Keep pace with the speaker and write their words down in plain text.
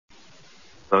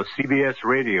The CBS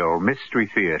Radio Mystery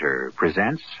Theater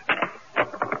presents...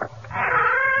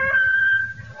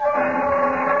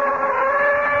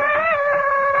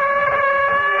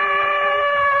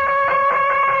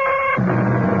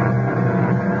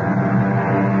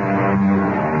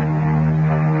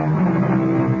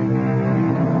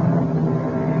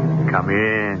 Come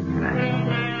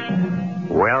in.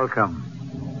 Welcome.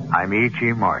 I'm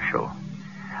E.G. Marshall.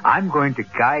 I'm going to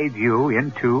guide you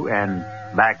into and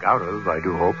back out of, I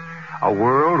do hope, a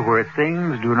world where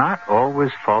things do not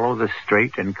always follow the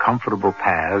straight and comfortable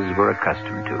paths we're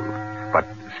accustomed to. But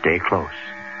stay close.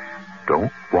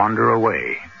 Don't wander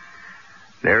away.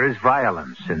 There is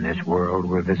violence in this world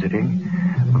we're visiting.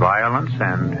 Violence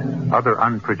and other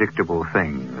unpredictable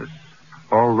things.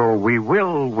 Although we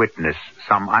will witness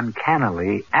some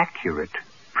uncannily accurate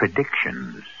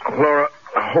predictions. Laura,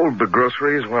 hold the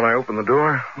groceries while I open the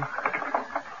door.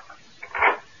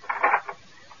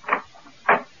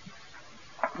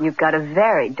 You've got a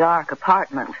very dark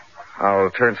apartment.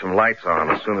 I'll turn some lights on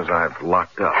as soon as I've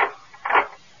locked up.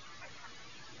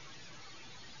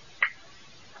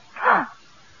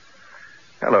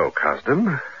 Hello,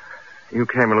 Cosden. You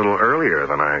came a little earlier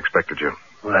than I expected you.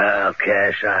 Well,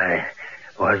 Cash, I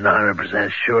wasn't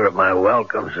 100% sure of my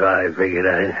welcome, so I figured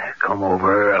I'd come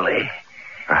over early.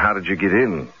 How did you get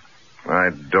in?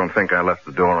 I don't think I left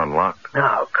the door unlocked.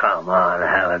 Oh, come on,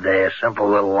 Haliday. A simple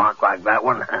little lock like that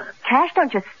one. Cash,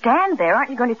 don't just stand there. Aren't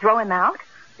you going to throw him out?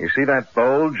 You see that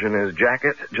bulge in his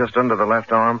jacket just under the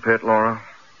left armpit, Laura?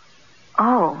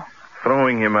 Oh.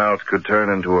 Throwing him out could turn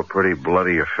into a pretty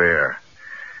bloody affair.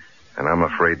 And I'm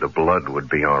afraid the blood would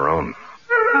be our own.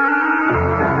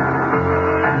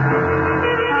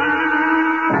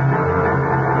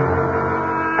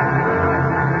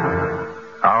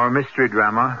 Our mystery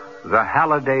drama, The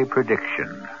Haliday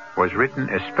Prediction, was written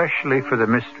especially for the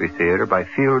Mystery Theater by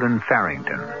Field and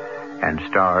Farrington and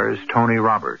stars Tony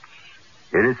Roberts.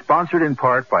 It is sponsored in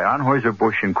part by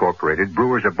Anheuser-Busch Incorporated,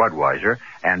 Brewers of Budweiser,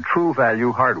 and True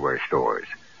Value Hardware Stores.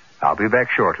 I'll be back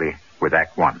shortly with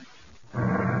Act One.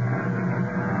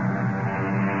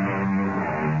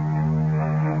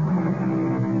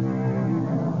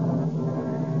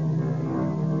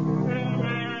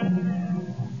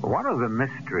 One of the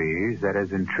mysteries that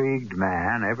has intrigued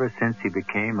man ever since he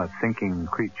became a thinking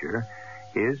creature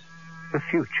is the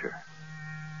future.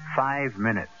 5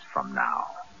 minutes from now,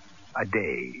 a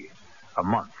day, a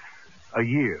month, a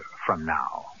year from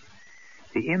now.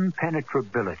 The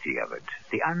impenetrability of it,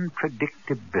 the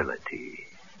unpredictability.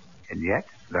 And yet,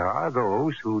 there are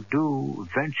those who do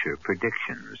venture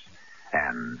predictions,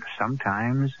 and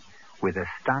sometimes with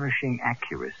astonishing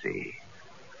accuracy.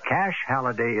 Cash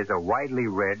Haliday is a widely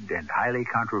read and highly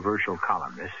controversial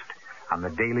columnist on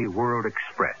the Daily World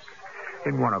Express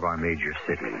in one of our major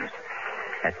cities.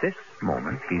 At this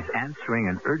moment, he's answering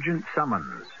an urgent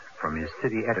summons from his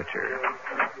city editor.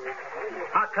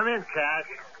 Come in,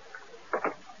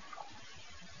 Cash.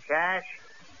 Cash,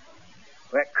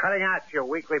 we're cutting out your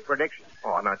weekly predictions.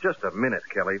 Oh, now, just a minute,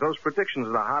 Kelly. Those predictions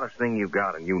are the hottest thing you've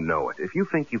got, and you know it. If you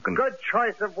think you can... Good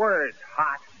choice of words,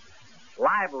 hot.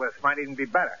 Libelous might even be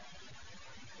better.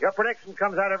 Your prediction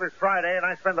comes out every Friday, and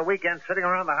I spend the weekend sitting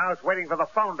around the house waiting for the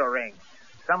phone to ring.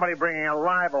 Somebody bringing a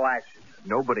libel action.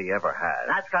 Nobody ever has.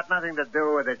 That's got nothing to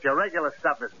do with it. Your regular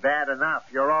stuff is bad enough.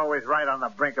 You're always right on the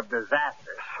brink of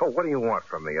disaster. So what do you want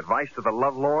from me? Advice to the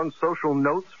lovelorn? Social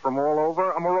notes from all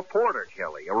over? I'm a reporter,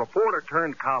 Kelly. A reporter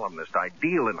turned columnist. I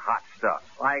deal in hot stuff.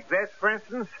 Like this, for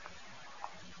instance?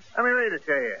 Let me read it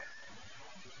to you.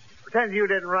 Pretend you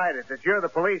didn't write it, that you're the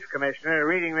police commissioner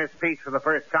reading this piece for the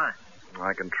first time.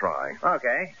 I can try.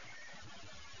 Okay.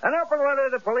 An open letter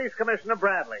to Police Commissioner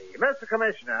Bradley. Mr.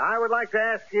 Commissioner, I would like to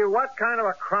ask you what kind of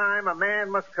a crime a man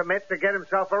must commit to get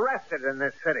himself arrested in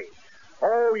this city.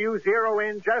 Oh, you zero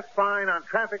in just fine on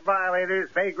traffic violators,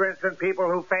 vagrants, and people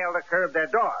who fail to curb their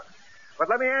dogs. But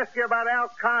let me ask you about Al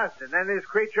Cosden and his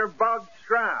creature, Bug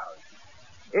Stroud.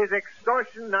 Is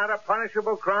extortion not a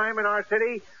punishable crime in our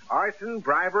city? Arson,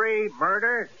 bribery,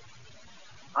 murder?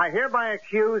 I hereby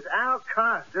accuse Al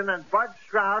Cosden and Bud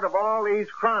Stroud of all these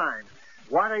crimes.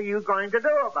 What are you going to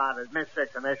do about it,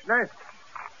 Mr. Commissioner?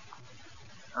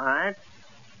 All right.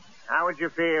 How would you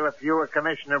feel if you were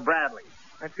Commissioner Bradley?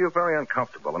 I'd feel very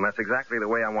uncomfortable, and that's exactly the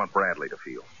way I want Bradley to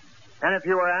feel. And if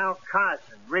you were Al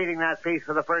Cosden reading that piece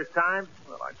for the first time?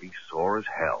 Well, I'd be sore as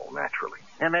hell, naturally.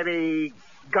 And maybe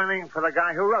gunning for the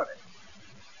guy who wrote it?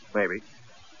 Maybe.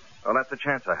 Well, that's a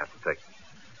chance I have to take.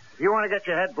 If you want to get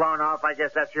your head blown off, I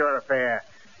guess that's your affair.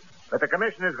 But the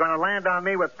commissioner's going to land on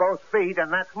me with both feet,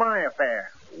 and that's my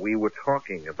affair. We were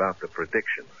talking about the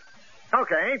predictions.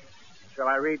 Okay. Shall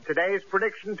I read today's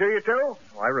prediction to you, too?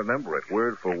 I remember it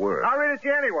word for word. I'll read it to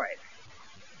you anyway.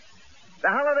 The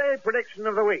Haliday prediction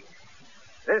of the week.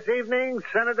 This evening,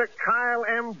 Senator Kyle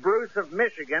M. Bruce of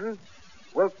Michigan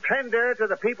will tender to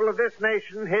the people of this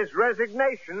nation his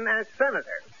resignation as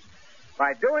senator.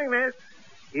 By doing this,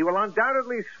 he will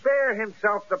undoubtedly spare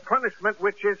himself the punishment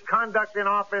which his conduct in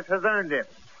office has earned him.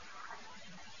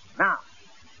 Now,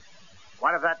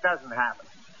 what if that doesn't happen?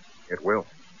 It will.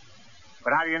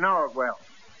 But how do you know it will?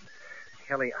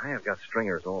 Kelly, I have got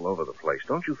stringers all over the place.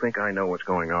 Don't you think I know what's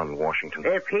going on in Washington?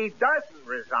 If he doesn't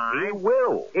resign... He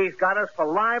will. He's got us for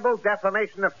libel,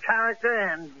 defamation of character,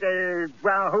 and,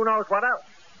 who knows what else.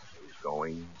 He's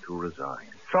going to resign.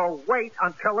 So wait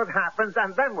until it happens,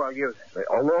 and then we'll use it.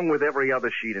 Along with every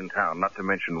other sheet in town, not to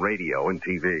mention radio and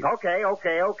TV.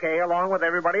 Okay, along with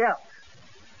everybody else.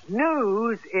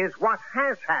 News is what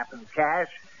has happened, Cash,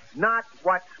 not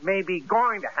what's maybe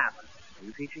going to happen.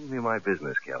 You're teaching me my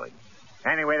business, Kelly.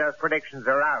 Anyway, those predictions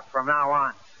are out from now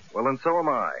on. Well, and so am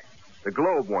I. The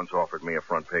Globe once offered me a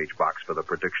front-page box for the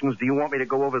predictions. Do you want me to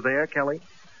go over there, Kelly?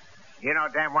 You know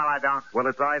damn well I don't. Well,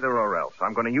 it's either or else.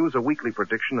 I'm going to use a weekly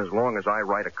prediction as long as I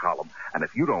write a column. And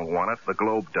if you don't want it, the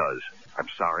Globe does. I'm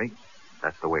sorry.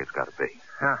 That's the way it's got to be.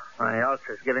 My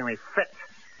ulcer's giving me fits.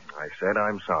 I said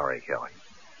I'm sorry, Kelly.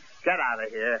 Get out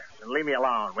of here and leave me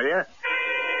alone, will you?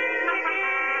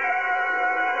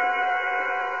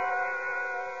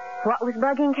 What was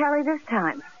bugging Kelly this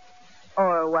time?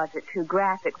 Or was it too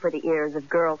graphic for the ears of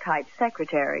girl-type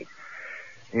secretaries?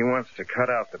 He wants to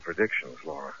cut out the predictions,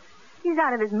 Laura. He's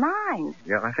out of his mind.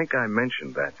 Yeah, I think I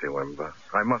mentioned that to him, but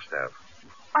I must have.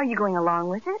 Are you going along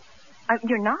with it?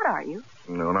 You're not, are you?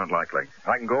 No, not likely.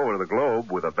 I can go over to the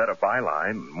Globe with a better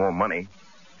byline and more money.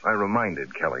 I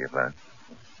reminded Kelly of that.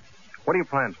 What are your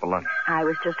plans for lunch? I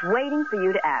was just waiting for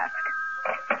you to ask.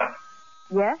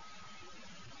 Yes?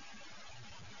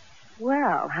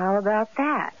 Well, how about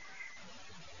that?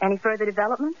 Any further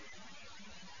developments?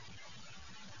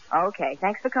 Okay,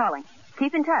 thanks for calling.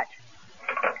 Keep in touch.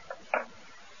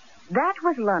 That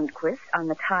was Lundquist on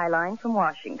the tie line from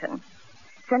Washington.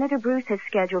 Senator Bruce has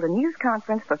scheduled a news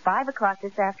conference for 5 o'clock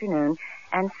this afternoon,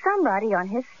 and somebody on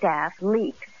his staff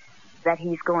leaked that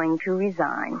he's going to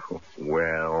resign.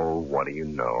 Well, what do you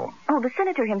know? Oh, the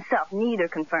senator himself neither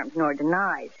confirms nor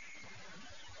denies.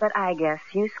 But I guess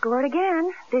you scored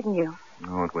again, didn't you?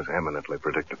 Oh, it was eminently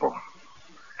predictable.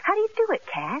 How do you do it,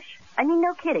 Cash? I mean,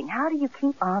 no kidding. How do you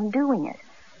keep on doing it?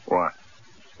 What?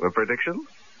 The predictions?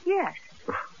 Yes.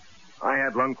 I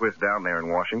had Lundquist down there in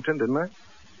Washington, didn't I?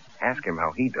 Ask him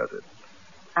how he does it.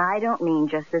 I don't mean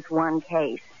just this one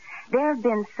case. There have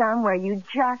been some where you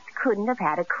just couldn't have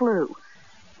had a clue.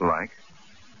 Like?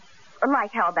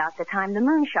 Like how about the time the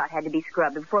moonshot had to be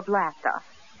scrubbed before blastoff.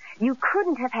 You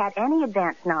couldn't have had any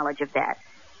advanced knowledge of that,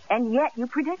 and yet you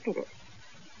predicted it.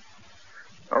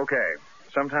 Okay.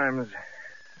 Sometimes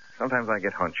I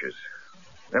get hunches.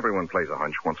 Everyone plays a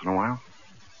hunch once in a while.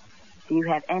 Do you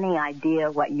have any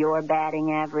idea what your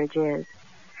batting average is?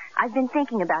 I've been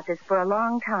thinking about this for a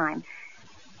long time,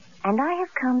 and I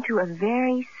have come to a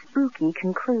very spooky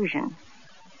conclusion.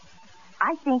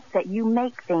 I think that you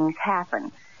make things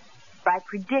happen by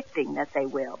predicting that they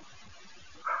will.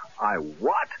 I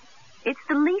what? It's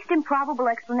the least improbable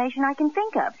explanation I can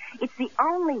think of. It's the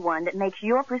only one that makes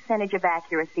your percentage of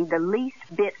accuracy the least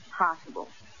bit possible.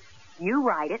 You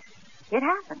write it, it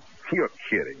happens. You're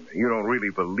kidding me. You don't really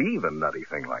believe a nutty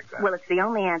thing like that. Well, it's the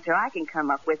only answer I can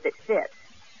come up with that fits.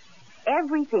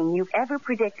 Everything you've ever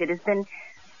predicted has been,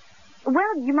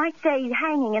 well, you might say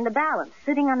hanging in the balance,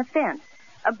 sitting on a fence.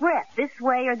 A breath this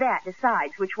way or that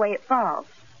decides which way it falls.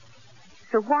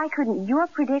 So why couldn't your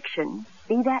prediction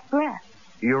be that breath?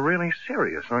 You're really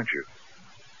serious, aren't you?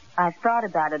 I've thought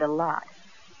about it a lot.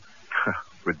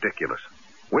 Ridiculous.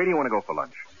 Where do you want to go for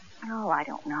lunch? Oh, I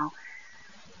don't know.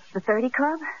 The 30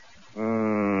 Club?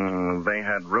 They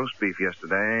had roast beef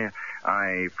yesterday.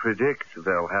 I predict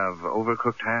they'll have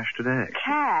overcooked hash today.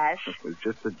 Cash? It was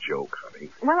just a joke, honey.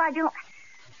 Well,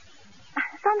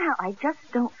 somehow I just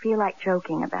don't feel like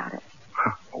joking about it.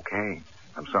 Okay.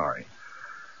 I'm sorry.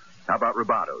 How about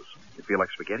ribatos? You feel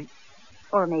like spaghetti?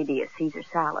 Or maybe a Caesar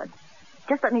salad.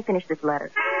 Just let me finish this letter.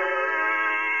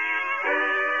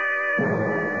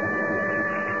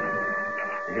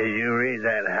 Did you read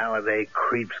that Haliday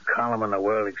creeps column in the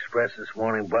World Express this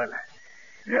morning, Bud?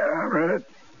 Yeah, I read it.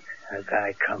 The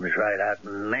guy comes right out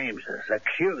and names us,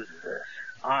 accuses us.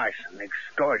 Arson,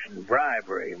 extortion,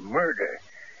 bribery, murder.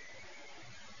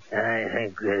 I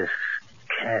think this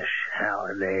Cash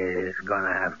Haliday is going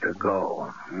to have to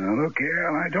go. Look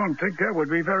here, I don't think that would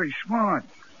be very smart.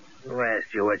 Who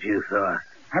asked you what you thought?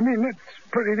 I mean, it's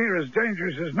pretty near as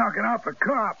dangerous as knocking out the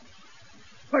cop.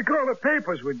 Like all the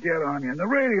papers would get on you, and the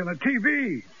radio and the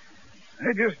TV.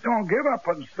 They just don't give up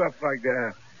on stuff like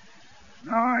that.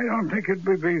 No, I don't think it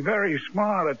would be very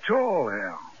smart at all,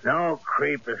 Al. No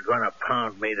creep is going to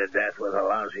pound me to death with a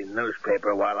lousy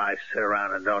newspaper while I sit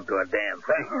around and don't do a damn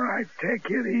thing. All right,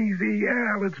 take it easy,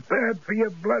 Al. It's bad for your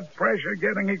blood pressure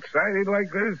getting excited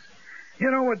like this. You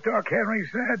know what Doc Henry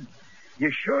said? You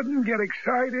shouldn't get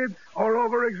excited or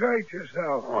overexert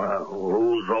yourself. Well,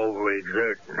 who's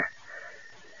overexerting?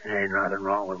 Ain't nothing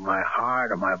wrong with my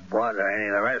heart or my blood or any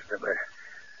of the rest of it.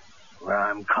 But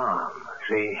I'm calm,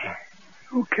 see?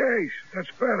 Okay, that's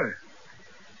better.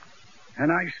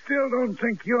 And I still don't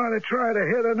think you ought to try to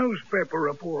hit a newspaper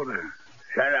reporter.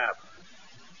 Shut up.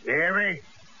 You hear me?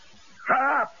 Shut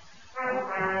up!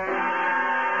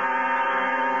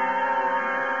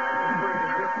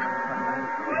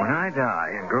 When I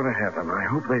die and go to heaven, I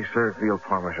hope they serve veal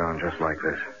parmesan just like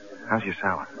this. How's your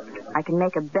salad? I can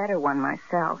make a better one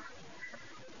myself.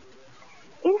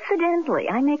 Incidentally,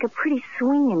 I make a pretty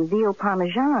swinging veal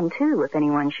parmesan, too, if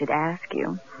anyone should ask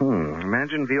you.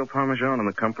 Imagine veal parmesan in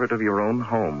the comfort of your own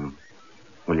home.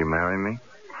 Will you marry me?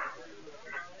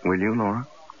 Will you, Laura?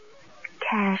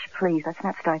 Cash, please, let's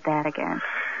not start that again.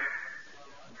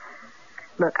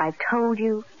 Look, I've told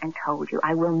you and told you.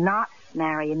 I will not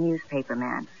marry a newspaper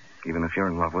man. Even if you're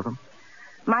in love with him?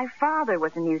 My father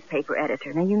was a newspaper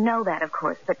editor. Now, you know that, of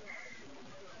course, but...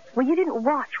 Well, you didn't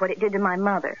watch what it did to my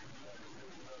mother.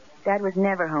 Dad was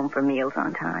never home for meals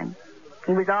on time.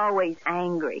 He was always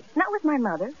angry. Not with my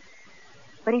mother,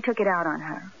 but he took it out on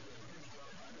her.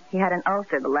 He had an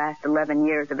ulcer the last 11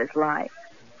 years of his life.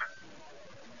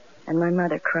 And my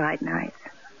mother cried nights.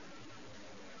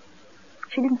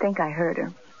 She didn't think I heard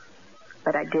her,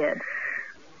 but I did.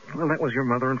 Well, that was your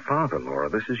mother and father, Laura.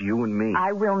 This is you and me.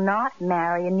 I will not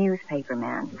marry a newspaper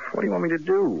man. What do you want me to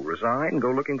do? Resign and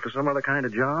go looking for some other kind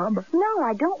of job? No,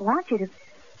 I don't want you to...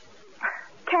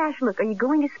 Cash, look, are you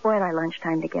going to spoil our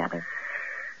lunchtime together?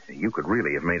 You could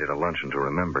really have made it a luncheon to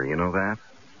remember, you know that?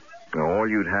 All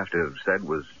you'd have to have said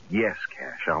was, yes,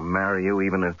 Cash, I'll marry you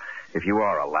even if you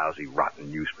are a lousy, rotten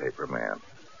newspaper man.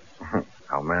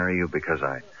 I'll marry you because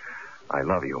I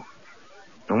love you.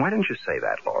 And why didn't you say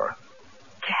that, Laura?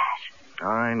 Cash.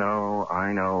 I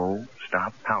know.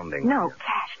 Stop pounding. No,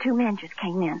 Cash, 2 men just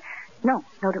came in. No,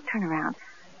 don't turn around.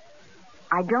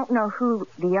 I don't know who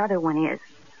the other one is.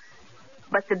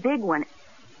 But the big one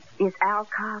is Al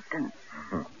Cosden.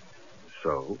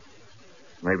 So?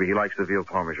 Maybe he likes the veal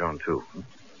parmesan, too.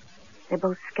 They're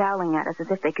both scowling at us as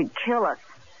if they could kill us.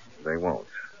 They won't.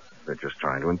 They're just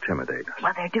trying to intimidate us.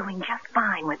 Well, they're doing just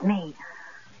fine with me.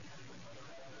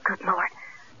 Good Lord.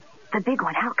 The big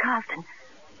one, Al Cosden.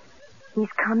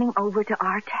 He's coming over to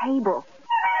our table.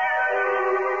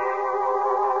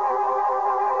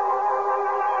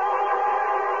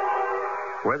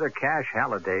 Whether Cash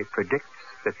Haliday predicts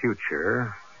the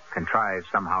future, contrives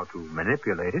somehow to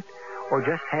manipulate it, or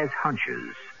just has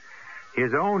hunches,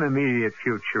 his own immediate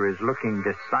future is looking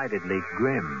decidedly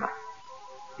grim.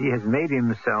 He has made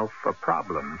himself a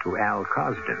problem to Al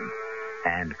Cosden,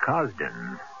 and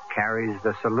Cosden carries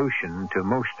the solution to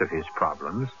most of his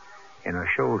problems in a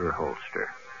shoulder holster.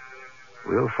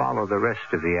 We'll follow the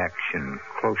rest of the action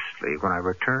closely when I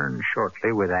return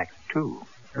shortly with Act 2.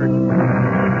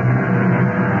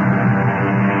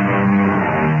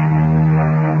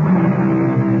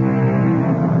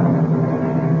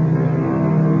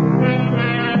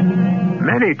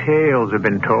 Many tales have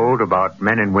been told about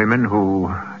men and women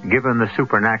who, given the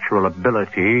supernatural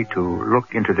ability to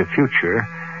look into the future,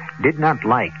 did not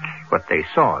like what they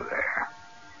saw there.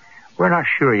 We're not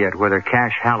sure yet whether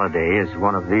Cash Haliday is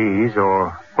one of these,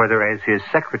 or whether, as his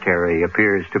secretary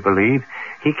appears to believe,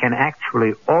 he can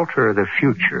actually alter the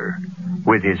future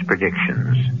with his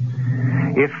predictions.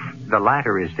 If the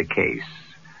latter is the case,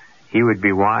 he would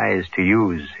be wise to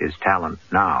use his talent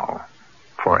now.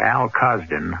 For Al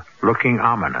Cosden, looking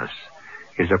ominous,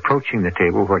 is approaching the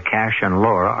table where Cash and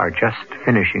Laura are just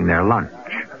finishing their lunch.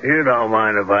 You don't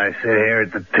mind if I sit here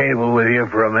at the table with you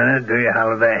for a minute, do you,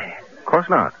 Haliday? Of course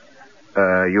not.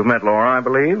 You've met Laura, I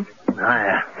believe?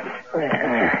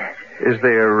 Is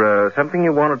there something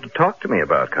you wanted to talk to me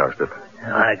about, Cosden?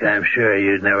 Like I'm sure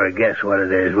you'd never guess what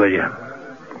it is, will you?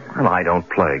 Well, I don't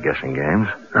play guessing games.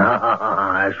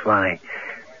 Oh, that's funny.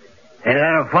 Ain't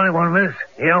that a funny one, miss?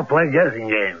 He don't play guessing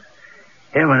games.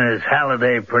 Him and his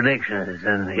Haliday predictions,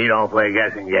 and he don't play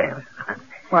guessing games.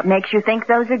 What makes you think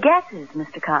those are guesses,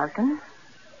 Mr. Cosden?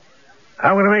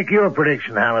 I'm going to make you a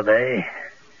prediction, Haliday.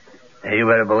 And you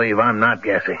better believe I'm not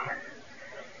guessing.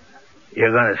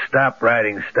 You're going to stop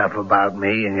writing stuff about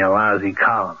me in your lousy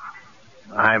column.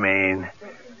 I mean,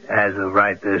 as of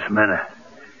right this minute,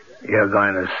 you're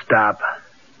going to stop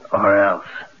or else.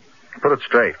 Put it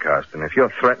straight, Carsten. If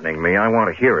you're threatening me, I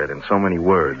want to hear it in so many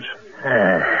words.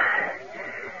 I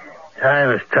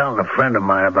was telling a friend of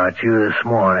mine about you this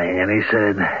morning, and he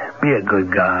said, be a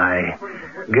good guy.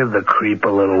 Give the creep a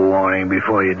little warning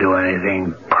before you do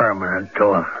anything permanent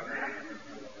to him.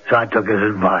 So I took his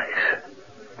advice.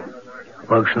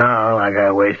 Looks now like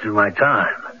I wasted my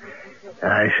time.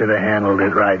 I should have handled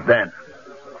it right then.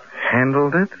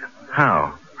 Handled it?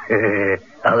 How?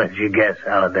 I'll let you guess,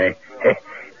 Haliday.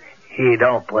 He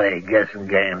don't play guessing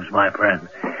games, my friend.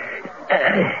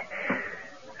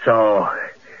 So,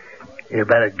 you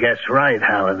better guess right,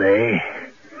 Haliday.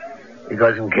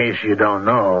 Because in case you don't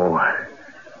know,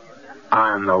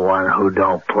 I'm the one who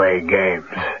don't play games.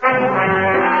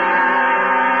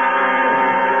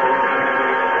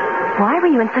 Why were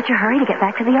you in such a hurry to get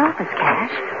back to the office,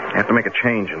 Cash? I have to make a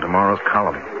change in tomorrow's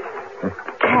column.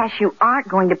 Cash, you aren't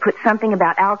going to put something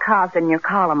about Al Cosden in your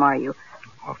column, are you?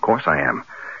 Of course I am.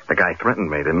 The guy threatened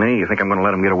me, didn't he? You think I'm going to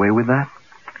let him get away with that?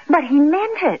 But he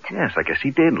meant it. Yes, I guess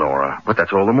he did, Laura. But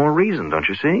that's all the more reason, don't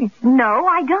you see? No,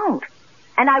 I don't.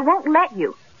 And I won't let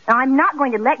you. I'm not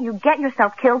going to let you get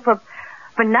yourself killed for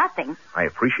nothing. I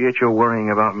appreciate your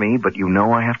worrying about me, but you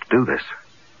know I have to do this.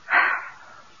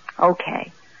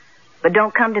 Okay. But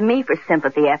don't come to me for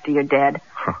sympathy after you're dead.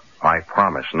 I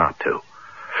promise not to.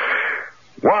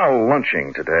 While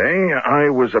lunching today, I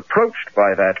was approached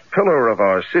by that pillar of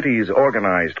our city's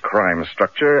organized crime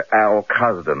structure, Al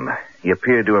Cosden. He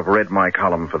appeared to have read my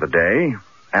column for the day.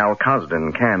 Al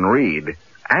Cosden can read,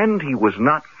 and he was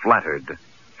not flattered.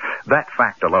 That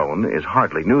fact alone is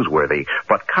hardly newsworthy,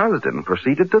 but Cosden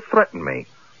proceeded to threaten me,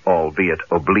 albeit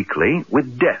obliquely,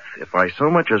 with death if I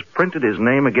so much as printed his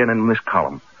name again in this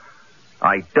column.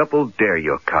 I double dare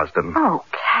you, Cosden. Oh,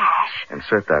 Cash.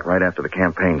 Insert that right after the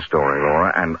campaign story,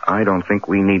 Laura, and I don't think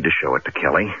we need to show it to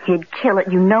Kelly. He'd kill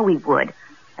it. You know he would.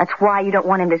 That's why you don't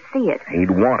want him to see it.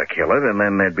 He'd want to kill it, and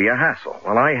then there'd be a hassle.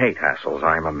 Well, I hate hassles.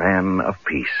 I'm a man of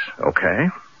peace, okay?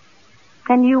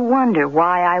 And you wonder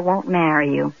why I won't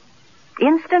marry you.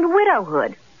 Instant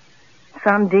widowhood.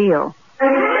 Some deal.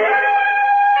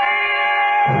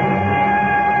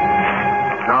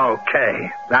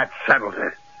 Okay, that settles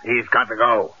it. He's got to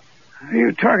go. Are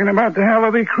you talking about the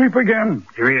Haliday creep again?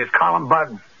 Did you read his column,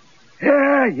 Bud?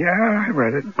 Yeah, I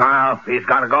read it. Well, he's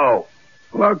got to go.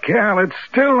 Look, Cal, it's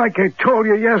still like I told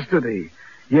you yesterday.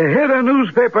 You hit a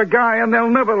newspaper guy and they'll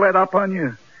never let up on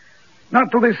you. Not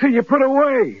till they see you put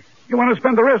away. You want to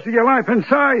spend the rest of your life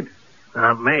inside?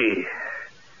 Not me.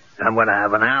 I'm going to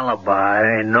have an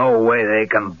alibi. Ain't no way they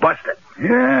can bust it.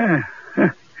 Yeah.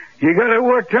 You got it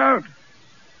worked out.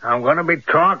 I'm going to be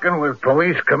talking with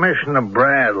Police Commissioner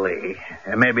Bradley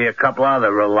and maybe a couple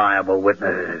other reliable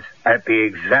witnesses at the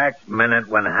exact minute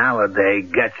when Haliday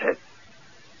gets it.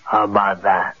 How about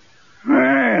that?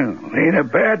 Well, ain't a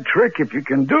bad trick if you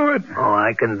can do it. Oh,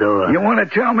 I can do it. You want to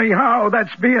tell me how?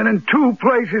 That's being in two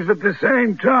places at the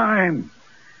same time.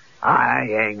 I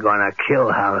ain't going to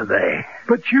kill Haliday.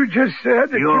 But you just said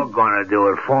that You're going to do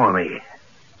it for me.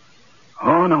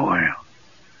 Oh, no, Al.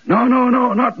 No,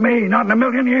 not me. Not in a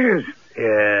million years.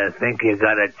 You think you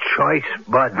got a choice,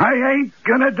 Bud? I ain't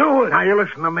gonna do it. Now, you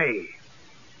listen to me.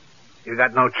 You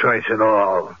got no choice at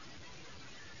all.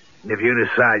 If you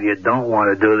decide you don't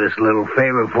want to do this little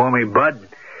favor for me, Bud,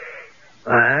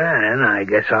 then I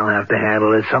guess I'll have to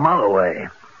handle it some other way.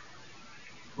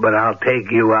 But I'll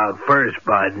take you out first,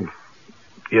 Bud.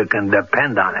 You can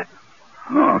depend on it.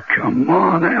 Oh, come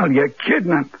on, Al. You're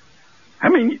kidding. I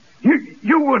mean,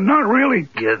 you were not really...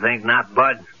 You think not,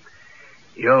 Bud?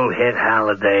 You'll hit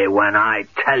Haliday when I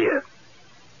tell you.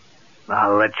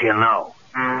 I'll let you know.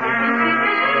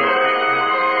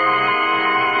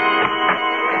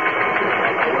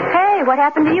 Hey, what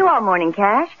happened to you all morning,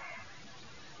 Cash?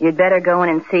 You'd better go in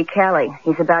and see Kelly.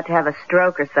 He's about to have a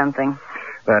stroke or something.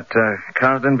 That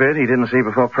Cosden bit he didn't see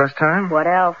before press time? What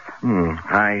else?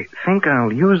 I think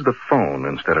I'll use the phone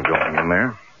instead of going in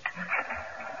there.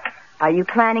 Are you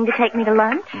planning to take me to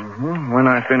lunch? Mm-hmm. When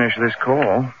I finish this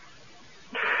call.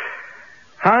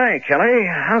 Hi, Kelly.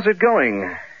 How's it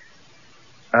going?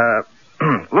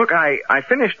 Look, I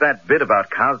finished that bit about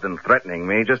Cosden threatening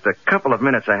me just a couple of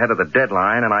minutes ahead of the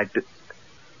deadline, and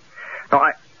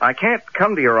No, I can't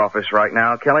come to your office right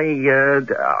now, Kelly.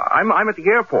 I'm at the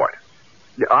airport.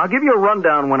 I'll give you a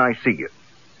rundown when I see you.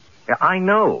 I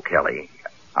know, Kelly.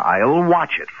 I'll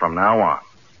watch it from now on.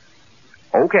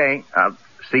 Okay.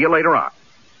 See you later on.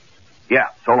 Yeah,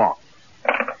 so long.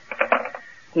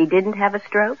 He didn't have a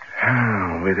stroke?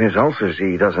 With his ulcers,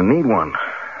 he doesn't need one.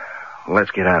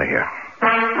 Let's get out of here.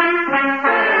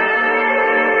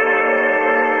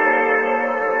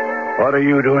 What are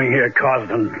you doing here,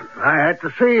 Cosden? I had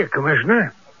to see you,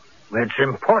 Commissioner. It's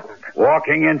important.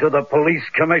 Walking into the police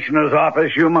commissioner's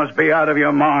office, you must be out of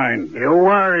your mind. You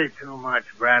worry too much,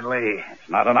 Bradley. It's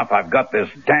not enough I've got this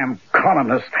damn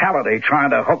columnist Haliday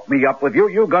trying to hook me up with you.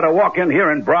 You got to walk in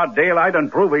here in broad daylight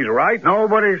and prove he's right.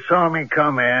 Nobody saw me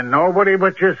come in. Nobody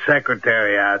but your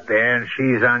secretary out there, and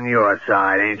she's on your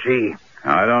side, ain't she?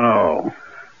 I don't know.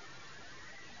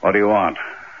 What do you want?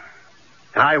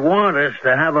 I want us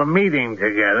to have a meeting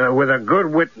together with a good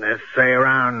witness, say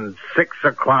around 6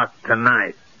 o'clock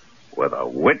tonight. With a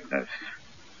witness?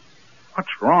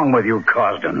 What's wrong with you,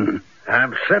 Cosden?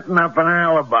 I'm setting up an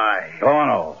alibi. Oh,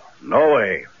 no. No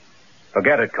way.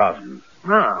 Forget it, Cosden.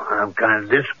 No, I'm kind of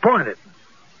disappointed.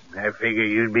 I figure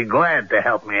you'd be glad to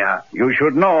help me out. You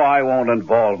should know I won't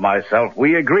involve myself.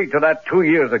 We agreed to that 2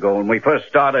 years ago when we first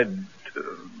started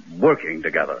working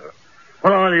together.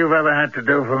 Well, all you've ever had to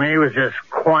do for me was just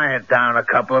quiet down a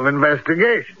couple of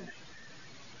investigations.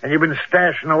 And you've been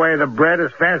stashing away the bread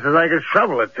as fast as I could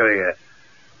shovel it to you.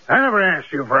 I never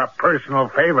asked you for a personal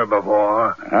favor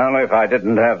before. Well, if I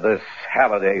didn't have this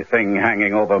Haliday thing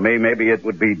hanging over me, maybe it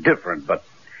would be different, but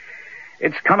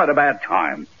it's come at a bad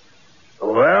time.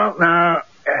 Well, now,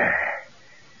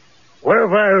 what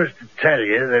if I was to tell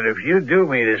you that if you do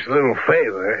me this little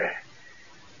favor,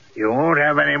 you won't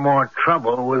have any more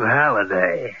trouble with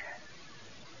Haliday?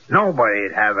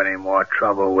 Nobody'd have any more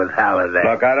trouble with Haliday.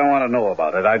 Look, I don't want to know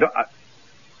about it.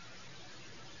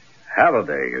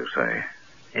 Haliday, you say?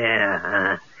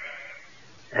 Yeah,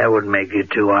 that wouldn't make you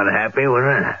too unhappy, would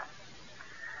it?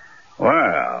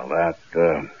 Well, that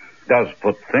does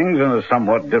put things in a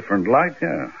somewhat different light,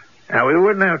 yeah. Now, we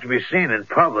wouldn't have to be seen in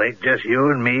public, just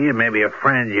you and me and maybe a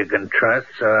friend you can trust,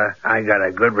 so I got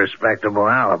a good, respectable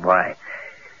alibi.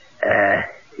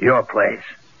 Your place.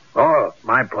 Oh,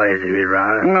 my place, if you'd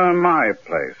rather. My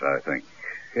place, I think.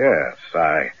 Yes,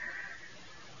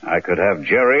 I could have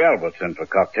Jerry Alberts in for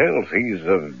cocktails. He's,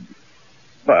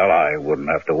 well, I wouldn't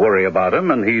have to worry about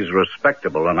him, and he's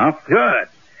respectable enough. Good.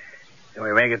 Can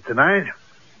we make it tonight?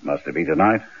 Must it be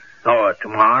tonight? Or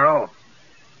tomorrow?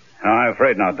 I'm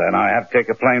afraid not, then. I have to take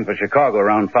a plane for Chicago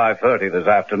around 5:30 this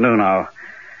afternoon.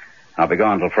 I'll be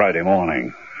gone till Friday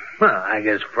morning. Well, I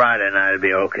guess Friday night'd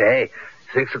be okay.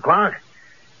 6 o'clock?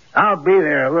 I'll be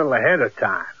there a little ahead of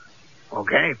time.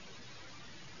 Okay?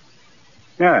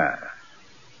 Yeah.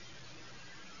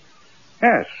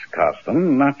 Yes,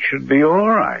 Cosden, that should be all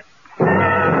right.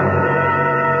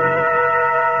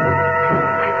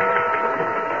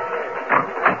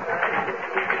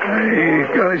 Hey,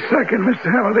 got a second, Mr.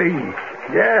 Haliday?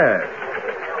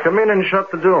 Yes. Come in and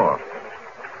shut the door.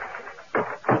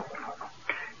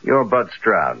 You're Bud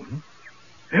Stroud.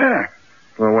 Yeah.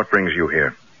 Well, what brings you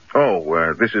here?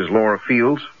 Oh, this is Laura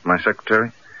Fields, my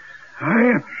secretary.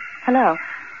 Hello.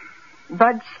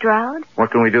 Bud Stroud?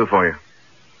 What can we do for you?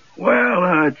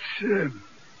 Well,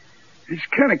 it's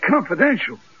kind of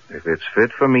confidential. If it's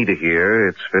fit for me to hear,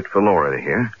 it's fit for Laura to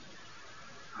hear.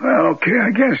 Well, okay,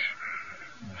 I guess.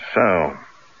 So,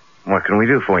 what can we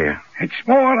do for you? It's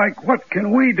more like what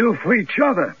can we do for each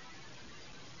other?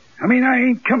 I mean, I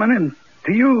ain't coming in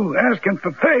to you asking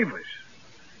for favors.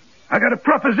 I got a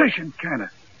proposition, kind of.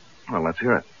 Well, let's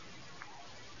hear it.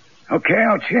 Okay,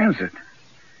 I'll chance it.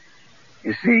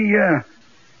 You see,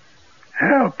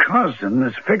 Hal Cosden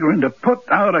is figuring to put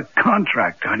out a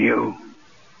contract on you.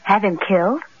 Have him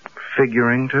killed?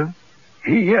 Figuring to?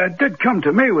 He did come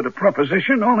to me with a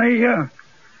proposition, only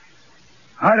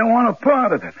I don't want a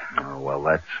part of it. Oh, well,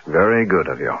 that's very good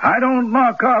of you. I don't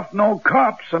knock off no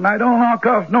cops, and I don't knock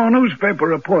off no newspaper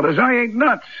reporters. I ain't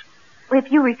nuts.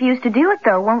 If you refuse to do it,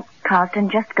 though, won't Cosden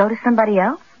just go to somebody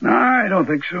else? No, I don't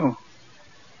think so.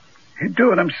 He'd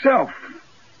do it himself.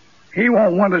 He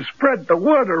won't want to spread the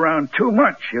word around too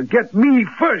much. He'll get me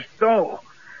first, though.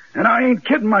 And I ain't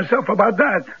kidding myself about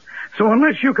that. So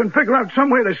unless you can figure out some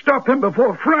way to stop him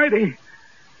before Friday,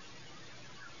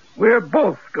 we're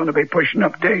both going to be pushing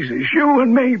up daisies. You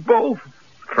and me, both.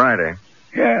 Friday?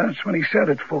 Yeah, that's when he said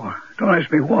it for. Don't ask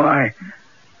me why.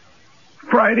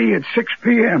 Friday at 6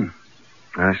 p.m.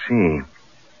 I see.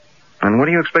 And what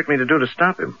do you expect me to do to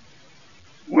stop him?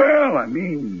 Well, I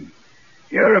mean,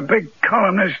 you're a big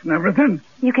columnist and everything.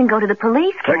 You can go to the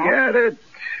police, Cat. Forget it.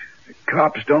 The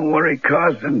cops don't worry,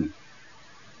 Cosden.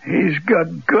 He's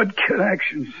got good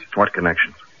connections. What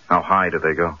connections? How high do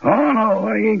they go? Oh, no,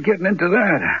 I ain't getting into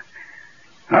that.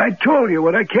 I told you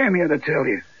what I came here to tell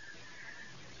you.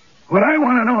 What I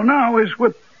want to know now is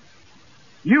what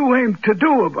you aim to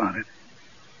do about it.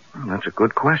 Well, that's a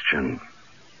good question.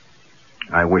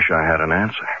 I wish I had an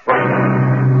answer.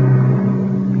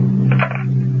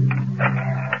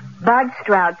 Bud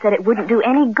Stroud said it wouldn't do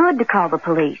any good to call the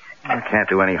police. It can't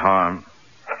do any harm.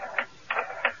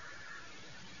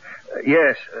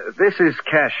 Yes, this is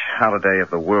Cash Haliday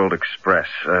of the World Express.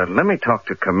 Let me talk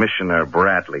to Commissioner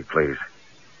Bradley, please.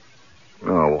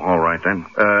 Oh, all right then.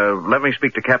 Let me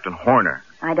speak to Captain Horner.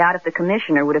 I doubt if the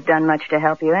commissioner would have done much to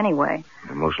help you anyway.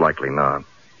 Most likely not.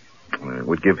 It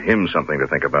would give him something to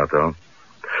think about, though.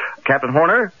 Captain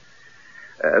Horner?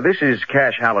 This is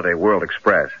Cash Haliday, World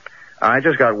Express. I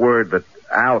just got word that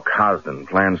Al Cosden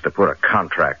plans to put a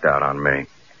contract out on me.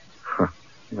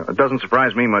 It doesn't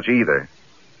surprise me much either.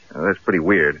 That's pretty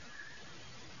weird.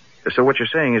 So what you're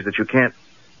saying is that you can't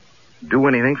do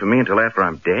anything for me until after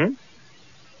I'm dead?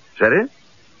 Is that it?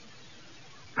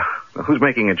 Who's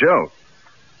making a joke?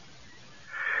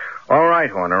 All right,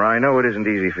 Horner, I know it isn't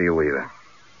easy for you either.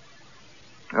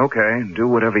 Okay, do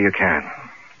whatever you can.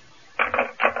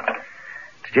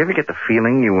 Did you ever get the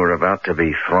feeling you were about to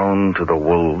be thrown to the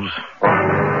wolves?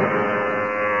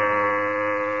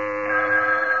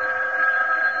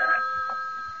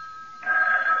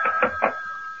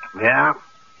 Yeah?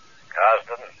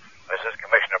 Cosden, this is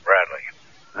Commissioner Bradley.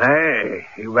 Hey,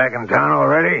 you back in town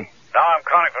already? No, I'm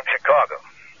calling from Chicago.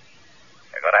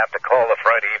 They're going to have to call the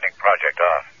Friday evening project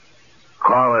off.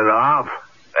 Call it off?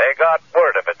 They got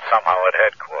word of it somehow at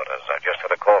headquarters. I just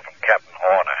had a call from Captain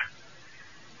Horner.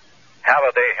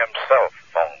 Haliday himself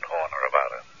phoned Horner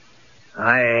about it.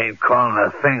 I ain't calling a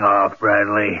thing off,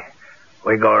 Bradley.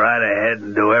 We go right ahead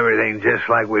and do everything just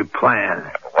like we planned.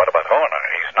 But what about Horner?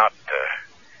 He's not,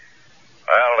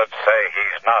 well, let's say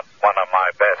he's not one of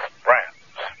my best friends.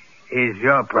 He's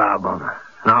your problem,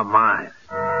 not mine.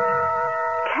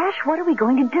 Cash, what are we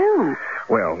going to do?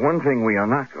 Well, one thing we are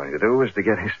not going to do is to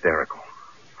get hysterical.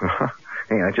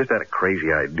 Hey, I just had a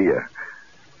crazy idea.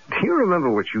 Do you remember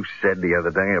what you said the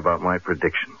other day about my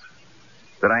predictions?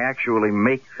 That I actually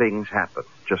make things happen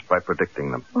just by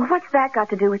predicting them. Well, what's that got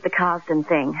to do with the Cosden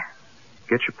thing?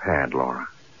 Get your pad, Laura.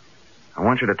 I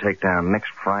want you to take down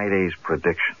next Friday's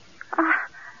prediction.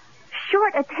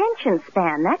 Short attention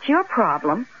span. That's your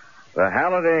problem. The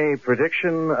Haliday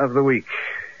prediction of the week.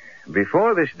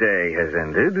 Before this day has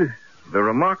ended, the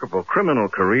remarkable criminal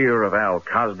career of Al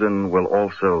Cosden will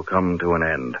also come to an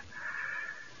end.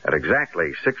 At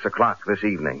exactly 6 o'clock this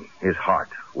evening, his heart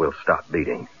will stop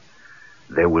beating.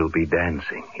 There will be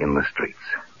dancing in the streets.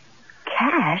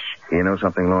 Cash? You know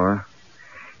something, Laura?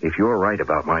 If you're right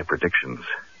about my predictions,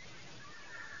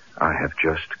 I have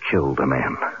just killed a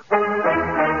man.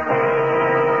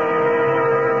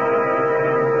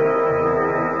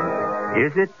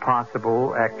 Is it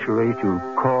possible, actually, to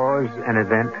cause an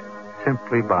event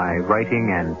simply by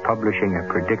writing and publishing a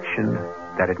prediction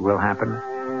that it will happen?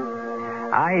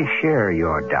 I share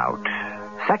your doubt.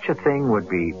 Such a thing would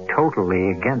be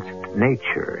totally against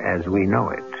nature as we know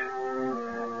it.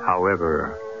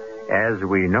 However, as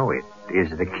we know it is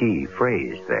the key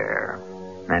phrase there,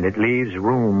 and it leaves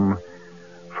room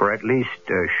for at least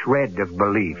a shred of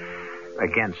belief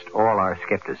against all our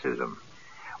skepticism.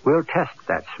 We'll test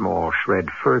that small shred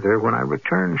further when I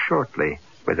return shortly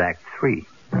with Act 3.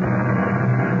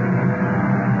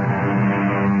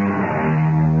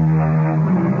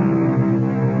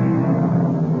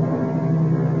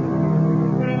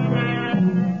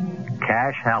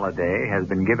 Cash Haliday has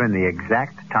been given the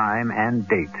exact time and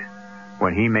date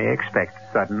when he may expect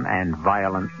sudden and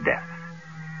violent death.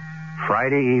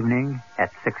 Friday evening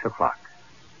at 6 o'clock.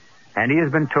 And he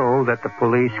has been told that the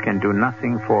police can do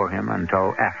nothing for him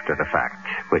until after the fact,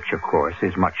 which, of course,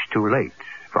 is much too late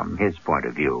from his point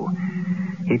of view.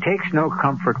 He takes no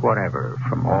comfort whatever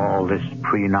from all this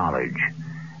pre-knowledge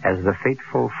as the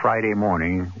fateful Friday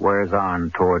morning wears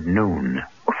on toward noon.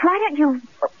 Why don't you,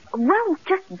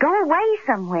 just go away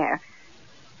somewhere?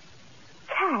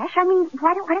 Cash,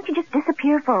 why don't you just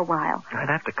disappear for a while? I'd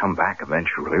have to come back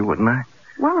eventually, wouldn't I?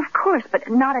 Well, of course, but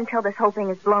not until this whole thing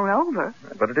is blown over.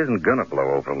 But it isn't going to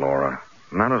blow over, Laura.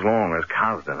 Not as long as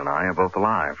Cosden and I are both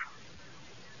alive.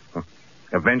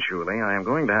 Eventually, I am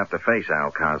going to have to face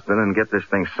Al Cosden and get this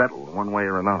thing settled one way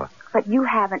or another. But you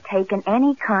haven't taken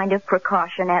any kind of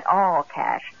precaution at all,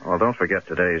 Cash. Well, don't forget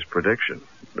today's prediction.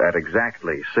 At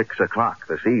exactly 6 o'clock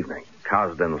this evening,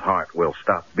 Cosden's heart will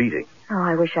stop beating. Oh,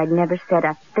 I wish I'd never said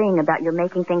a thing about your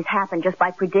making things happen just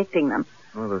by predicting them.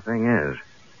 Well, the thing is,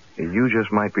 you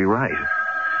just might be right.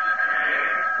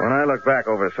 When I look back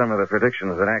over some of the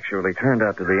predictions that actually turned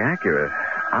out to be accurate,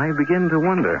 I begin to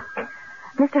wonder.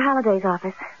 Mr. Halliday's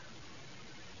office.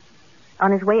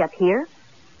 On his way up here?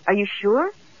 Are you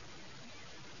sure?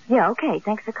 Yeah, okay.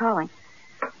 Thanks for calling.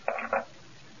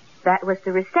 That was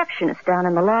the receptionist down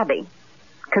in the lobby.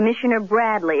 Commissioner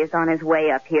Bradley is on his way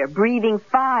up here, breathing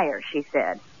fire, she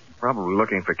said. Probably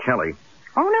looking for Kelly.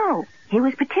 Oh, no. He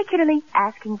was particularly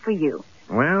asking for you.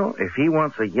 Well, if he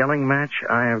wants a yelling match,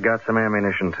 I have got some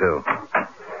ammunition, too.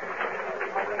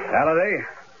 Haliday,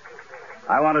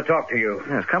 I want to talk to you.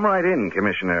 Yes, come right in,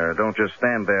 Commissioner. Don't just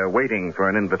stand there waiting for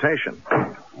an invitation.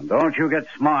 And don't you get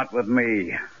smart with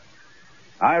me.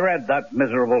 I read that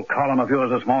miserable column of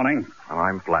yours this morning. Oh,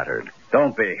 I'm flattered.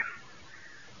 Don't be.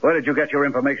 Where did you get your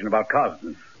information about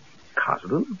Cosden?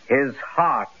 Cosden? His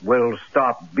heart will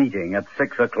stop beating at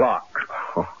 6 o'clock.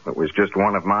 Oh, it was just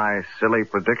one of my silly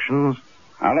predictions.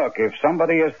 Now, look, if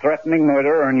somebody is threatening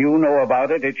murder and you know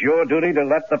about it, it's your duty to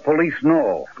let the police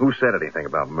know. Who said anything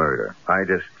about murder? I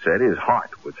just said his heart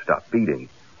would stop beating.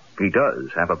 He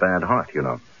does have a bad heart, you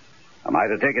know. Am I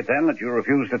to take it then that you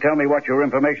refuse to tell me what your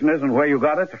information is and where you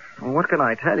got it? Well, what can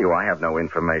I tell you? I have no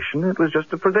information. It was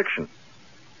just a prediction.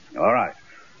 All right.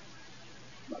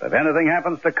 But if anything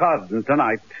happens to Cosden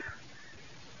tonight,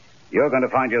 you're going to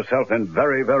find yourself in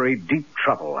very, very deep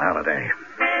trouble, Haliday.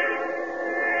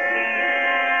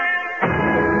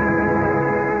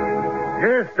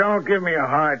 Just don't give me a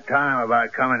hard time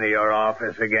about coming to your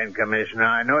office again, Commissioner.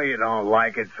 I know you don't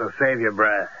like it, so save your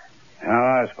breath. Oh,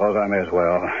 I suppose I may as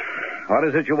well. What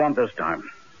is it you want this time?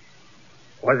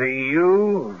 Was it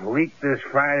you who leaked this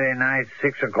Friday night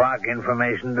 6 o'clock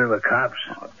information to the cops?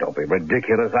 Oh, don't be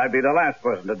ridiculous. I'd be the last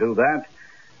person to do that.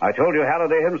 I told you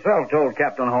Haliday himself told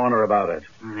Captain Horner about it.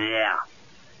 Yeah.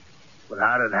 But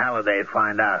how did Haliday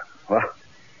find out? Well,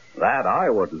 that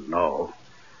I wouldn't know.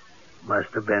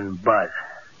 Must have been Bud.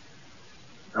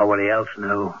 Nobody else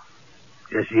knew.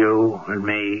 Just you and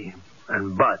me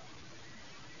and Bud.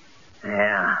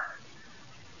 Yeah.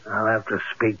 I'll have to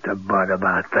speak to Bud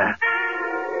about that.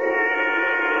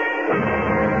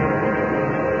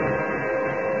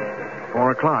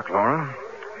 4 o'clock, Laura.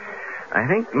 I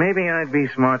think maybe I'd be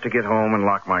smart to get home and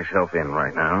lock myself in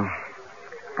right now.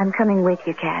 I'm coming with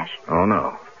you, Cash. Oh,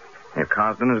 no. If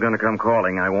Cosden is going to come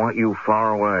calling, I want you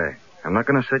far away. I'm not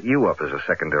going to set you up as a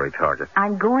secondary target.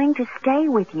 I'm going to stay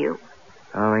with you.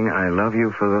 Darling, I love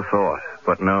you for the thought,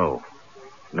 but no.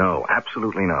 No,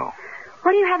 absolutely no.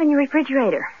 What do you have in your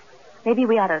refrigerator? Maybe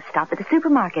we ought to stop at the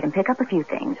supermarket and pick up a few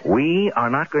things. We are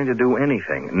not going to do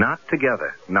anything. Not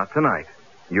together. Not tonight.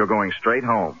 You're going straight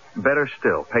home. Better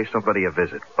still, pay somebody a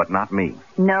visit, but not me.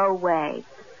 No way.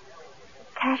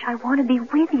 Cash, I want to be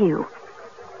with you.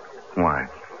 Why?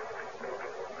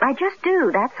 I just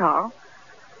do, that's all.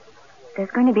 If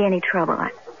there's going to be any trouble,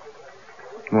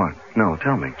 What? No,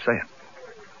 tell me. Say it.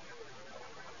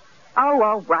 Oh,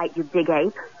 all right, you big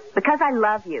ape. Because I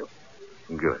love you.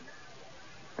 Good.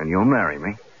 And you'll marry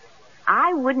me?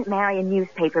 I wouldn't marry a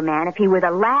newspaper man if he were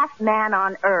the last man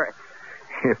on Earth.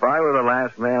 If I were the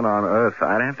last man on Earth,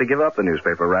 I'd have to give up the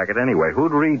newspaper racket anyway.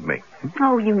 Who'd read me?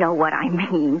 Oh, you know what I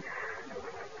mean.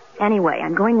 Anyway,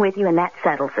 I'm going with you, and that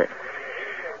settles it.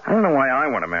 I don't know why I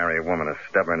want to marry a woman as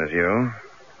stubborn as you,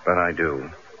 but I do.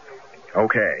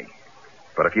 Okay.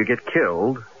 But if you get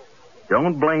killed,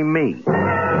 don't blame me.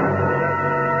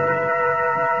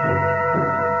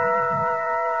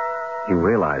 You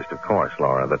realized, of course,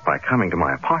 Laura, that by coming to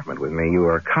my apartment with me, you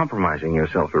are compromising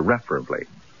yourself irreparably.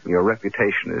 Your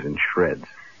reputation is in shreds.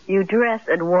 You dress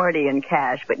Edwardian,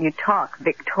 Cash, but you talk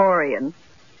Victorian.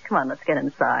 Come on, let's get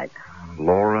inside.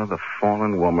 Laura, the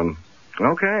fallen woman.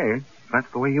 Okay, that's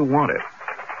the way you want it.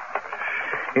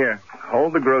 Here,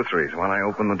 hold the groceries while I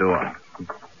open the door.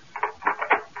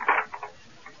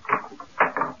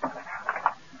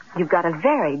 You've got a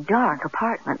very dark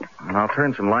apartment. And I'll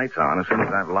turn some lights on as soon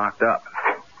as I've locked up.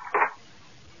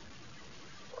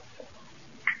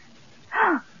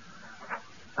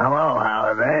 Hello,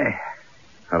 Haliday.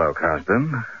 Hello,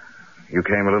 Cosden. You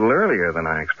came a little earlier than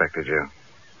I expected you.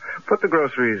 Put the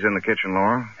groceries in the kitchen,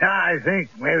 Laura. I think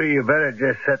maybe you better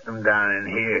just set them down in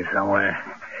here somewhere.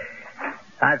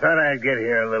 I thought I'd get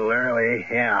here a little early.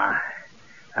 Yeah.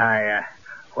 I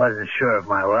wasn't sure of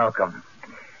my welcome.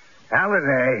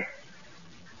 Haliday,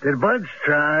 did Bud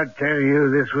Stroud tell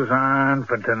you this was on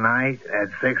for tonight at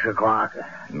 6 o'clock?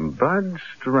 Bud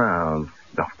Stroud?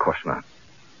 No, of course not.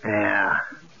 Yeah,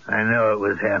 I knew it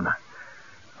was him.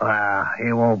 Well,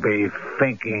 he won't be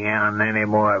thinking on any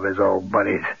more of his old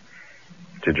buddies.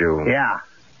 Did you? Yeah.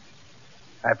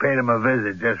 I paid him a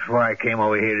visit just before I came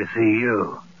over here to see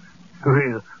you.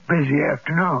 Real busy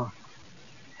afternoon.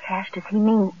 Cash, does he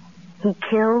mean he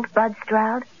killed Bud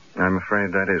Stroud? I'm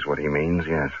afraid that is what he means,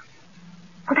 yes.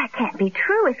 Well, that can't be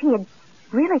true. If he had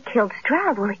really killed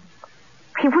Stroud, well,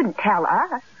 he wouldn't tell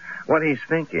us. What he's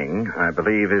thinking, I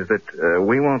believe, is that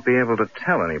we won't be able to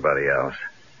tell anybody else.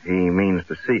 He means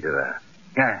to see to that.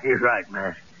 Yeah, he's right,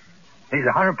 Matt. He's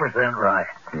 100% right.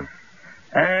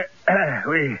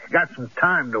 We got some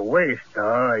time to waste,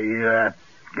 though. You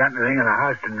got anything in the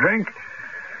house to drink?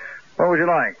 What would you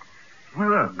like?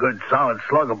 Well, a good solid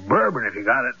slug of bourbon if you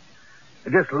got it.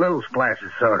 Just a little splash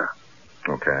of soda.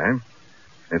 Okay.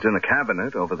 It's in the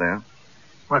cabinet over there.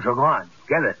 Well, so go on.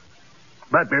 Get it.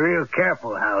 But be real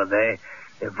careful, Haliday.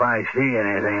 If I see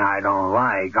anything I don't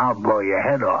like, I'll blow your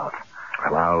head off.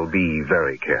 Well, I'll be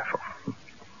very careful.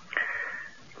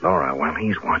 Laura, while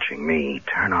he's watching me,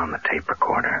 turn on the tape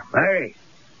recorder. Hey,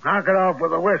 knock it off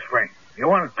with the whispering. If you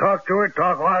want to talk to her,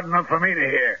 talk loud enough for me to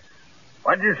hear.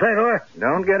 What'd you say to her?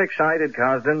 Don't get excited,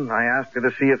 Cosden. I asked her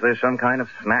to see if there's some kind of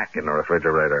snack in the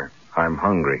refrigerator. I'm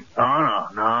hungry. Oh,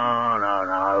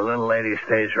 no. The little lady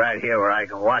stays right here where I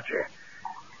can watch her.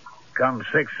 Come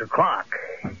 6 o'clock,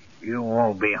 you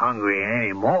won't be hungry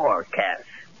anymore, Cass.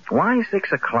 Why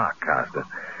 6 o'clock, Cosden?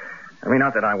 I mean,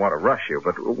 not that I want to rush you,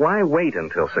 but why wait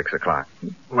until 6 o'clock?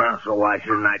 Well, so why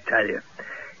shouldn't I tell you?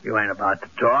 You ain't about to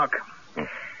talk.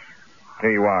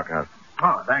 Here you are, Cosden.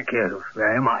 Oh, thank you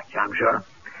very much, I'm sure.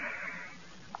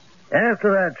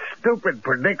 After that stupid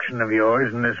prediction of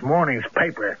yours in this morning's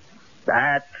paper,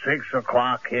 at 6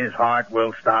 o'clock his heart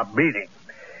will stop beating.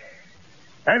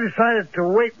 I decided to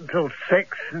wait until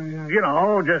 6 and,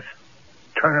 just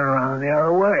turn it around the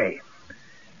other way.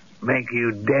 Make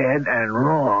you dead and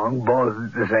wrong both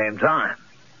at the same time.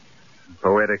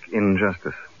 Poetic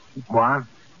injustice. What?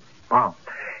 Oh,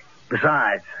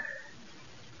 besides,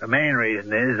 the main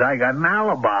reason is I got an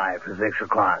alibi for 6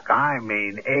 o'clock. I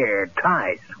mean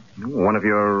airtight. One of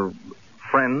your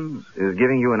friends is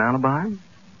giving you an alibi?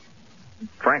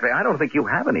 Frankly, I don't think you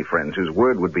have any friends whose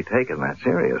word would be taken that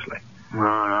seriously.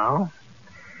 No.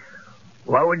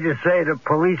 What would you say to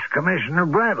Police Commissioner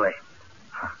Bradley?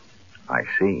 I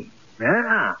see.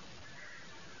 Yeah.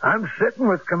 I'm sitting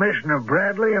with Commissioner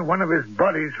Bradley and one of his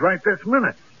buddies right this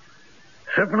minute.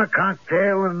 Sipping a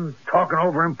cocktail and talking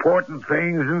over important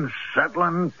things and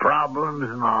settling problems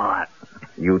and all that.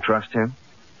 You trust him?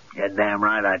 You're damn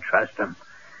right I trust him.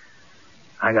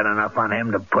 I got enough on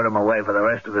him to put him away for the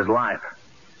rest of his life.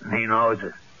 And he knows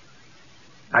it.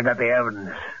 I got the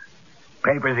evidence.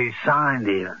 Papers he signed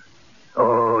even.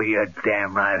 Oh, you're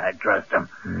damn right I trust him.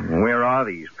 Where are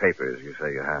these papers you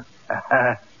say you have?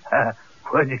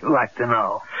 Would you like to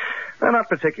know? Well, not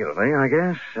particularly, I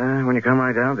guess. When you come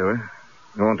right down to it.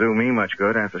 It won't do me much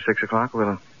good after 6 o'clock,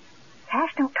 will it?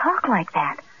 Cash, don't talk like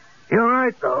that. You're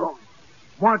right, though.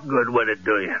 What good would it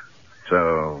do you?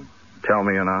 So, tell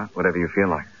me or not, whatever you feel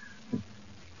like.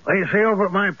 Well, you see, over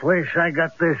at my place, I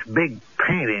got this big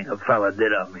painting a fella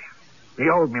did of me. He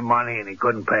owed me money and he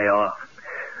couldn't pay off.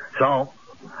 So,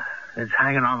 it's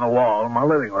hanging on the wall in my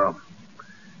living room.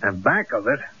 And back of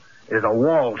it is a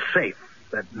wall safe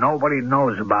that nobody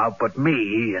knows about but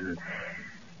me and,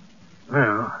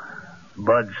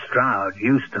 Bud Stroud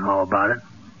used to know about it.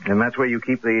 And that's where you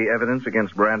keep the evidence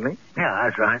against Bradley? Yeah,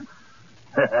 that's right.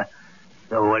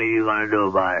 So what are you going to do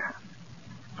about it?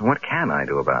 What can I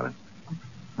do about it?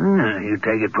 You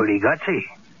take it pretty gutsy.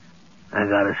 I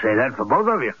got to say that for both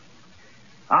of you.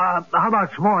 How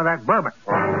about some more of that bourbon?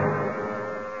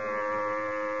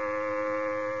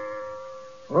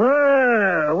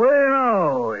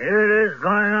 Well, here it is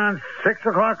going on 6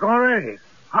 o'clock already.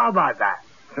 How about that?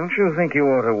 Don't you think you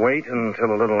ought to wait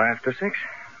until a little after 6?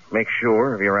 Make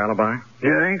sure of your alibi?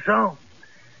 You think so?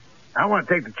 I want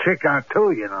to take the chick out,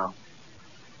 too,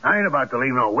 I ain't about to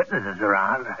leave no witnesses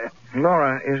around.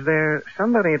 Laura, is there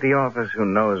somebody at the office who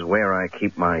knows where I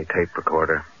keep my tape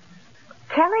recorder?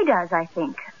 Kelly does, I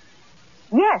think.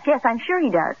 Yes, I'm sure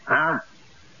he does. Huh?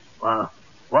 Well,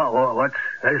 what's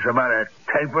this about a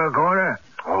tape recorder?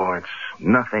 Oh, it's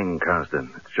nothing,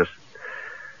 Cosden. It's just,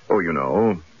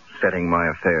 setting my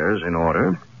affairs in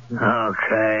order.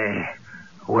 Okay.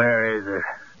 Where is it?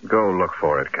 Go look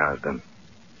for it, Cosden.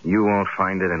 You won't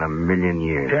find it in a million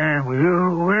years. Damn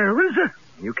you, where is it?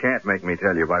 You can't make me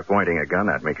tell you by pointing a gun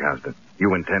at me, Cosden.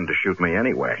 You intend to shoot me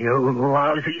anyway. You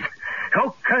lousy.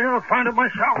 Okay, I'll find it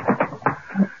myself.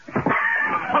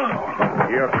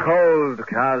 You're cold,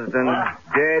 Cosden.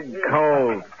 Dead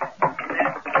cold.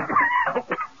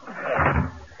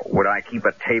 Would I keep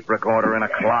a tape recorder in a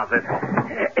closet?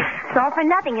 It's all for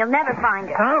nothing. You'll never find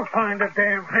it. I'll find the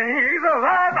damn thing. Either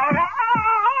that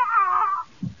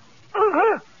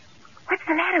What's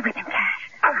the matter with him, Cash?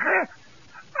 I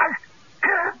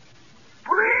can't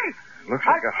breathe. Looks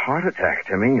like a heart attack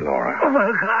to me, Laura. Oh,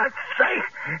 for God's sake.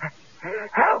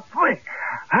 Help me.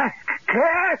 I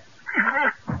can't.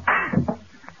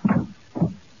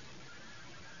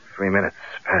 3 minutes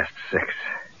past 6.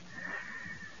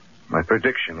 My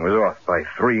prediction was off by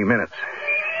 3 minutes.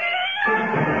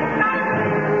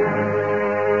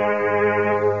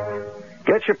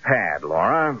 get your pad,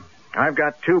 Laura. I've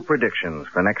got 2 predictions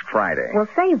for next Friday. Well,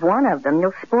 save one of them.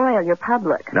 You'll spoil your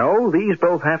public. No, these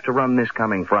both have to run this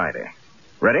coming Friday.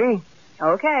 Ready?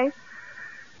 Okay.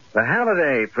 The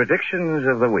Haliday predictions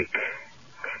of the week.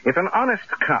 If an honest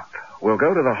cop will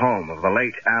go to the home of the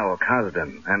late Al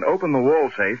Cosden and open the wall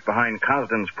safe behind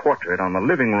Cosden's portrait on the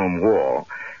living room wall,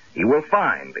 he will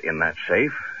find in that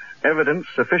safe evidence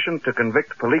sufficient to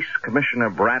convict Police Commissioner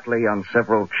Bradley on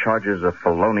several charges of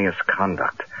felonious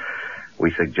conduct.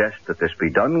 We suggest that this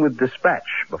be done with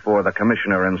dispatch before the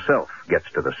commissioner himself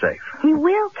gets to the safe. He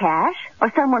will, Cash,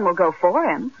 or someone will go for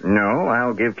him. No,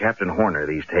 I'll give Captain Horner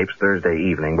these tapes Thursday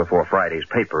evening before Friday's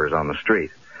paper is on the street.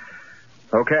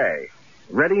 Okay,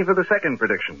 ready for the second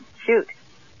prediction? Shoot.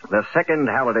 The second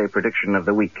Haliday prediction of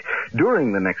the week.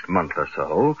 During the next month or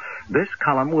so, this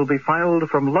column will be filed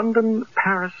from London,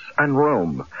 Paris, and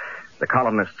Rome. The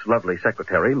columnist's lovely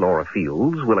secretary, Laura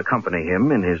Fields, will accompany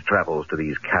him in his travels to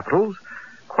these capitals,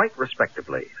 quite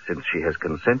respectably, since she has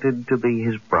consented to be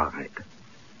his bride.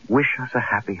 Wish us a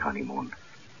happy honeymoon.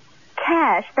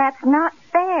 Cash, that's not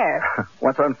fair.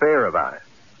 What's unfair about it?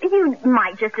 You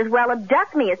might just as well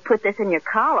abduct me as put this in your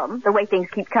column, the way things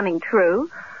keep coming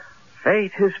true.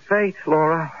 Fate is fate,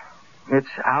 Laura. It's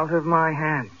out of my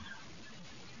hands.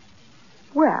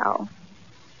 Well,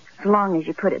 as long as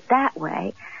you put it that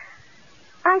way,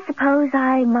 I suppose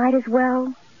I might as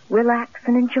well relax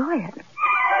and enjoy it.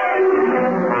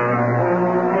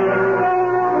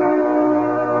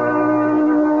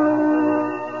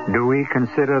 Do we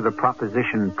consider the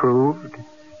proposition proved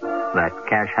that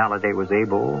Cash Haliday was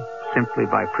able, simply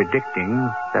by predicting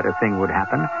that a thing would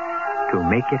happen, to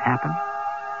make it happen?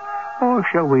 Or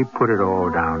shall we put it all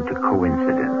down to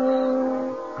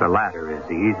coincidence? The latter is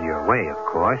the easier way, of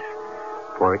course,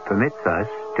 for it permits us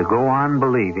to go on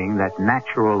believing that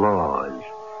natural laws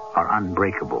are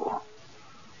unbreakable.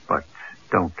 But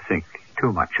don't think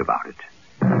too much about it.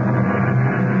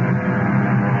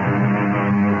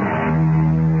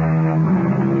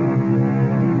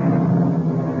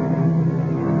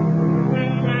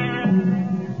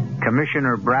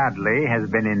 Commissioner Bradley has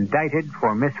been indicted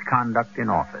for misconduct in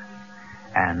office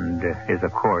and is,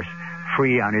 of course,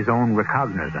 free on his own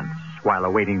recognizance while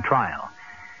awaiting trial.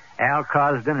 Al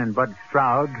Cosden and Bud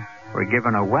Stroud were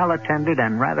given a well-attended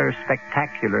and rather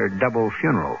spectacular double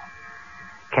funeral.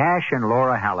 Cash and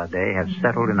Laura Haliday have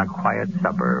settled in a quiet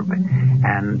suburb,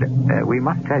 and we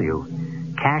must tell you,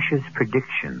 Cash's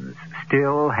predictions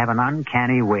still have an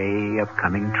uncanny way of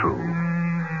coming true.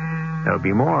 There'll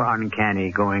be more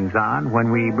uncanny goings-on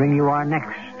when we bring you our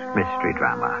next mystery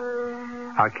drama.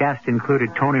 Our cast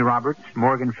included Tony Roberts,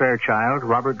 Morgan Fairchild,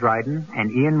 Robert Dryden,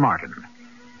 and Ian Martin.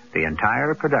 The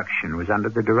entire production was under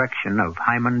the direction of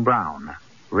Hyman Brown.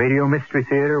 Radio Mystery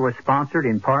Theater was sponsored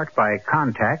in part by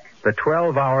Contact, the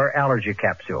 12-hour allergy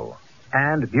capsule,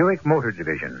 and Buick Motor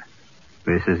Division.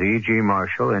 This is E.G.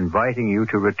 Marshall inviting you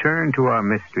to return to our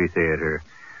Mystery Theater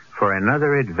for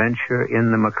another adventure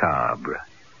in the macabre.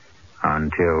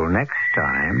 Until next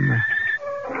time,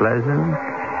 pleasant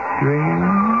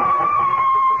dreams.